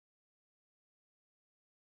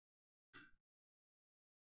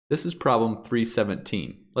This is problem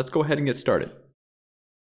 317. Let's go ahead and get started.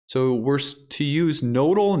 So we're to use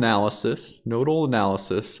nodal analysis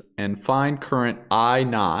and find current I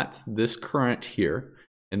naught, this current here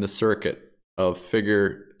in the circuit of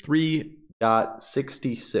figure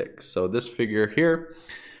 3.66. So this figure here.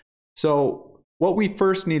 So what we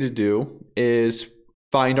first need to do is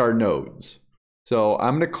find our nodes. So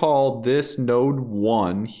I'm going to call this node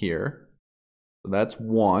 1 here. So that's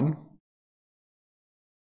 1.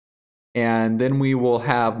 And then we will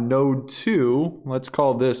have node 2. Let's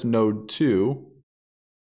call this node 2.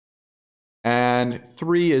 And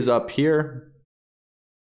 3 is up here.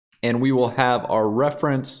 And we will have our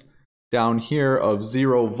reference down here of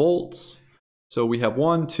 0 volts. So we have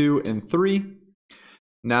 1, 2, and 3.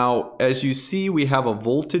 Now, as you see, we have a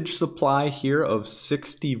voltage supply here of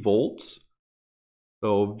 60 volts.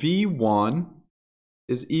 So V1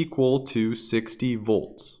 is equal to 60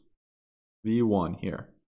 volts. V1 here.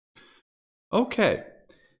 Okay,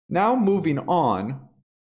 now moving on,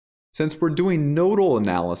 since we're doing nodal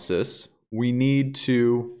analysis, we need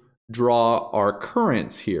to draw our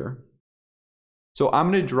currents here. So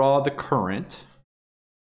I'm going to draw the current.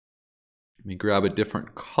 Let me grab a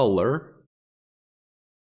different color.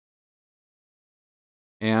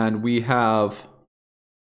 And we're going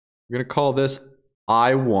to call this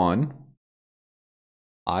I1.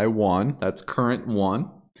 I1, that's current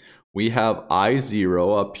 1. We have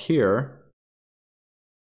I0 up here.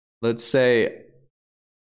 Let's say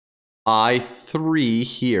I3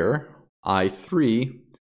 here, I3.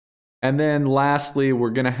 And then lastly,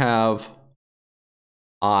 we're going to have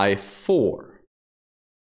I4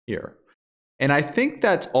 here. And I think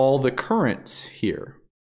that's all the currents here.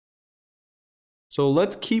 So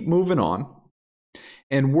let's keep moving on.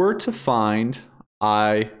 And we're to find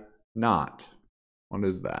I naught. What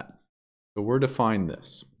is that? So we're to find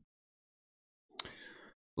this.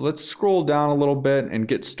 Let's scroll down a little bit and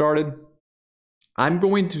get started. I'm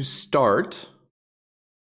going to start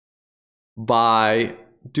by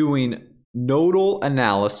doing nodal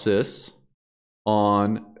analysis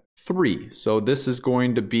on 3. So this is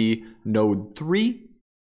going to be node 3.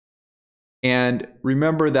 And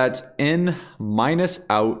remember, that's in minus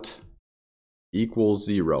out equals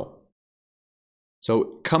 0.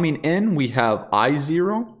 So coming in, we have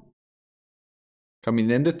I0. Coming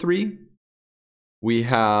into 3. We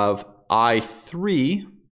have I3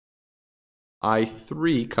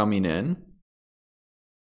 coming in.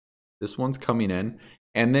 This one's coming in.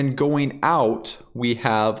 And then going out, we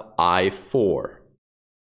have I4.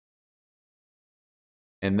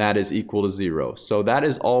 And that is equal to 0. So that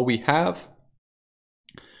is all we have.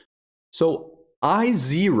 So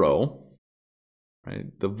I0, right,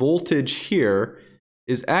 the voltage here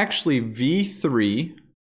is actually V3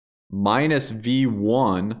 minus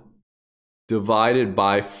V1 divided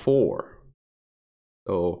by 4.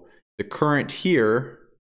 So the current here,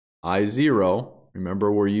 I0,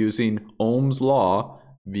 remember we're using Ohm's law,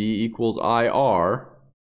 V equals IR,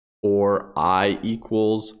 or I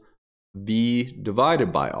equals V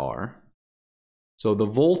divided by R. So the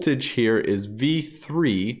voltage here is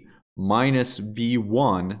V3 minus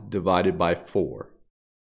V1 divided by 4.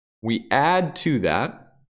 We add to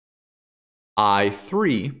that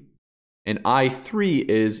I3, and I3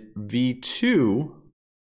 is V2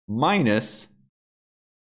 minus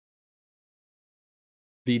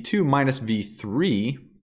V3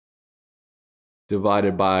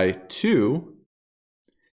 divided by 2.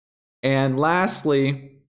 And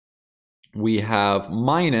lastly, we have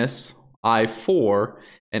minus I4,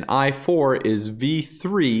 and I4 is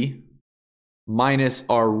V3 minus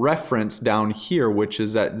our reference down here, which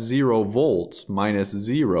is at 0 volts, minus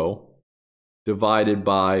 0, divided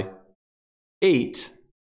by 8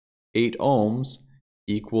 ohms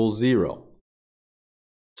equals 0.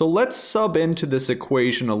 So let's sub into this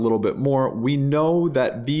equation a little bit more. We know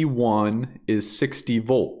that V1 is 60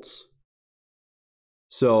 volts.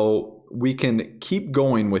 So we can keep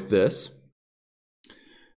going with this.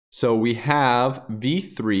 So we have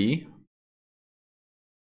V3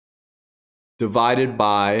 divided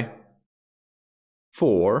by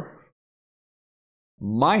 4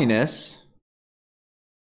 minus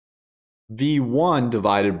V1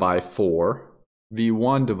 divided by 4.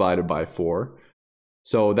 V1 divided by 4.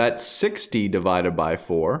 So that's 60 divided by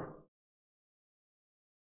 4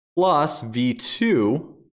 plus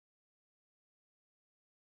V2.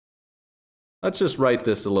 Let's just write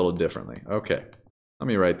this a little differently. Okay, let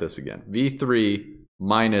me write this again. V3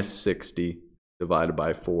 minus 60 divided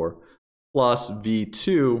by 4 plus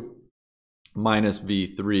V2 minus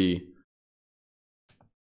V3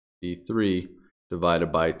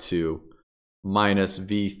 divided by 2 minus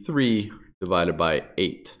V3 divided by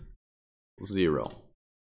 8. 0.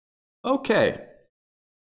 Okay.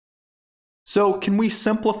 So can we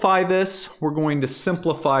simplify this? We're going to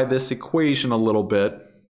simplify this equation a little bit.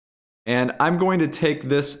 And I'm going to take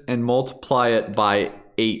this and multiply it by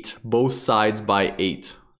 8, both sides by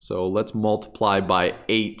 8. So let's multiply by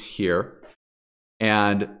 8 here.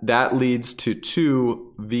 And that leads to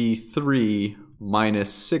 2v3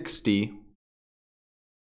 minus 60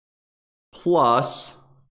 plus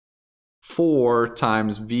 4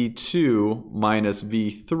 times v2 minus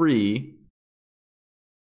v3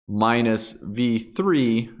 minus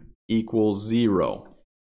v3 equals 0.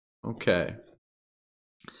 Okay.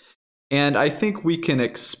 And I think we can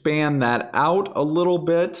expand that out a little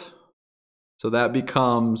bit. So that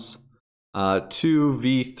becomes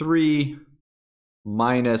 2v3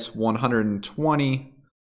 minus 120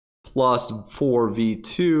 plus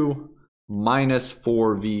 4v2 minus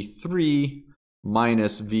 4v3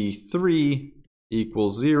 minus v3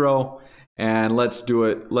 equals 0. And let's do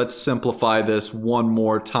it. Let's simplify this one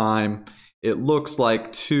more time. It looks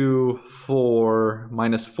like 2, 4,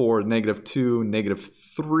 minus 4, negative 2, negative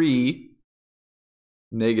 3,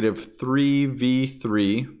 negative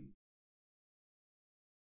 3v3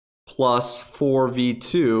 plus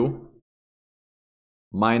 4v2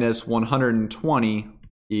 minus 120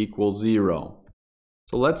 equals 0.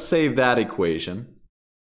 So let's save that equation.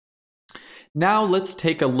 Now let's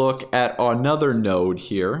take a look at another node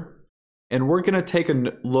here. And we're going to take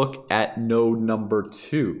a look at node number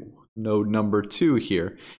 2. Node number 2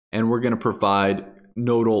 here. And we're going to provide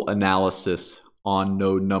nodal analysis on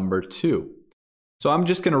node number 2. So I'm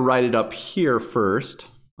just going to write it up here first.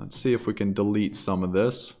 Let's see if we can delete some of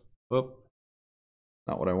this. Oh,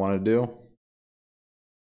 not what I want to do.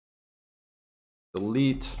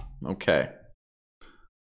 Delete. Okay.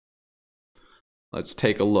 Let's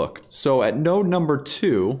take a look. So at node number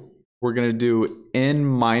 2, we're going to do in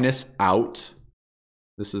minus out.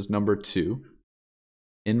 This is number 2.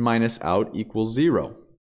 In minus out equals 0.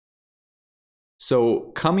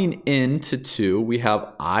 So coming into 2, we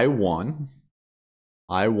have I1,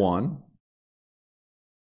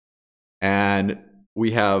 and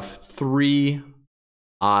we have 3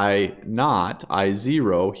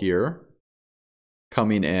 I0 here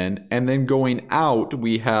coming in, and then going out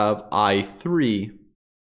we have I3,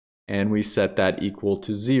 and we set that equal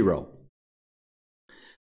to 0.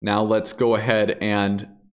 Now let's go ahead and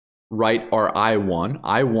write our I1.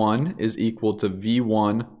 I1 is equal to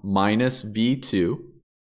V1 minus V2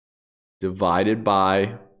 divided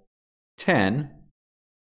by 10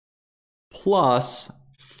 plus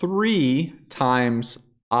 3 times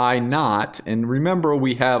I0. And remember,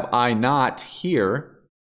 we have I0 here,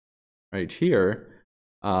 right here,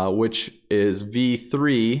 which is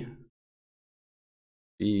V3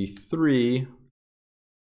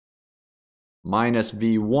 minus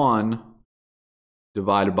V1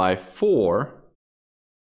 divided by 4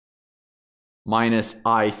 minus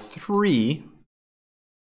I3,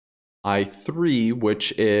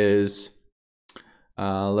 which is,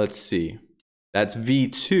 let's see, that's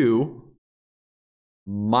V2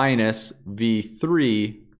 minus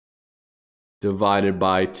V3 divided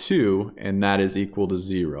by 2, and that is equal to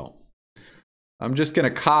 0. I'm just going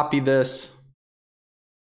to copy this.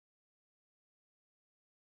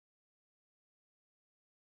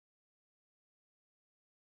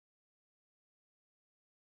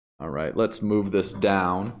 All right, let's move this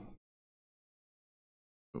down.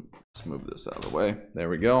 Let's move this out of the way. There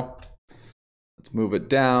we go. Let's move it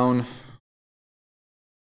down.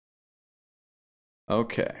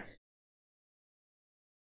 Okay.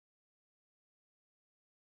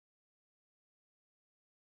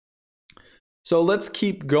 So let's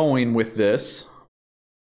keep going with this.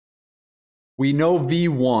 We know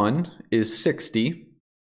V1 is 60.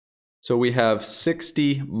 So we have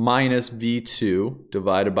 60 minus V2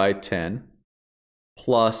 divided by 10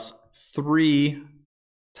 plus 3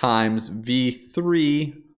 times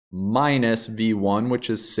V3 minus V1, which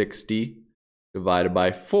is 60, divided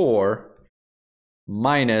by 4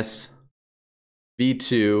 minus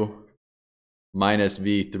V2 minus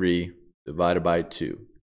V3 divided by 2.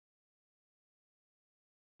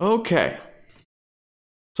 Okay.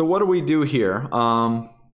 So what do we do here?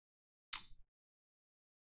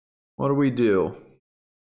 What do we do?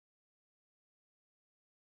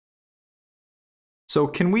 So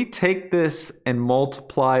can we take this and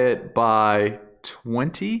multiply it by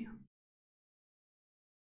 20?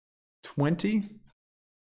 20?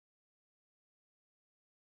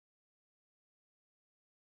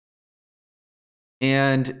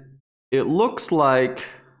 And it looks like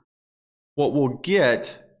what we'll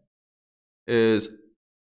get is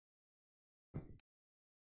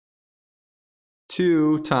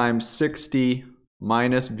 2 times 60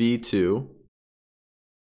 minus V2.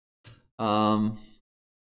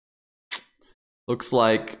 Looks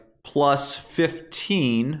like plus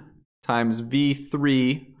 15 times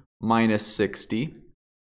V3 minus 60.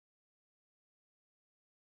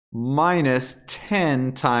 Minus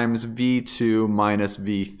 10 times V2 minus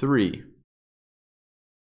V3.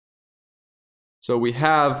 So we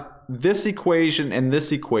have this equation and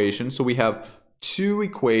this equation. So we have two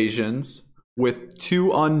equations with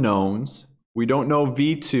two unknowns. We don't know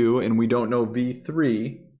V2 and we don't know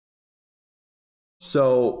V3.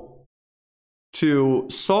 So to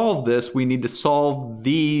solve this, we need to solve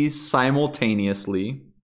these simultaneously.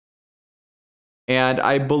 And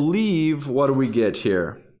I believe, what do we get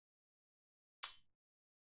here?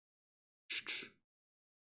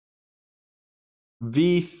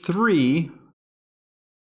 V3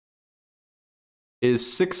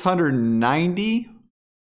 is 690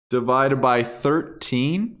 divided by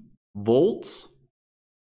 13 volts.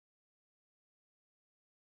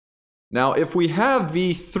 Now, if we have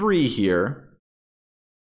V3 here,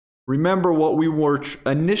 remember what we were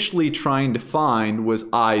initially trying to find was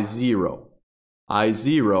I0.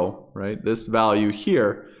 I0, right? This value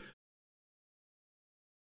here.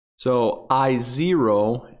 So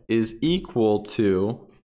I0 is equal to,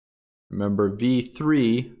 remember,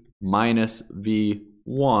 V3 minus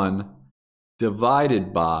V1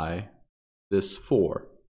 divided by this 4.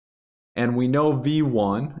 And we know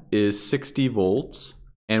V1 is 60 volts,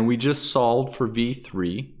 and we just solved for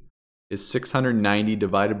V3 is 690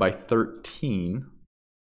 divided by 13.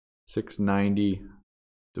 690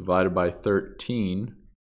 divided by 13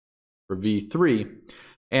 for V3.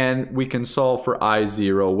 And we can solve for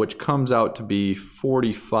I0, which comes out to be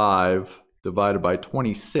 45 divided by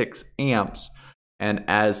 26 amps. And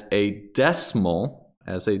as a decimal,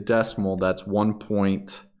 that's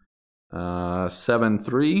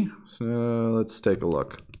 1.73. So let's take a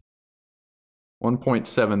look.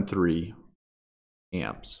 1.73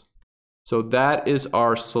 amps. So that is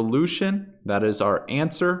our solution. That is our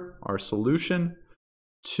answer, our solution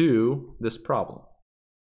to this problem.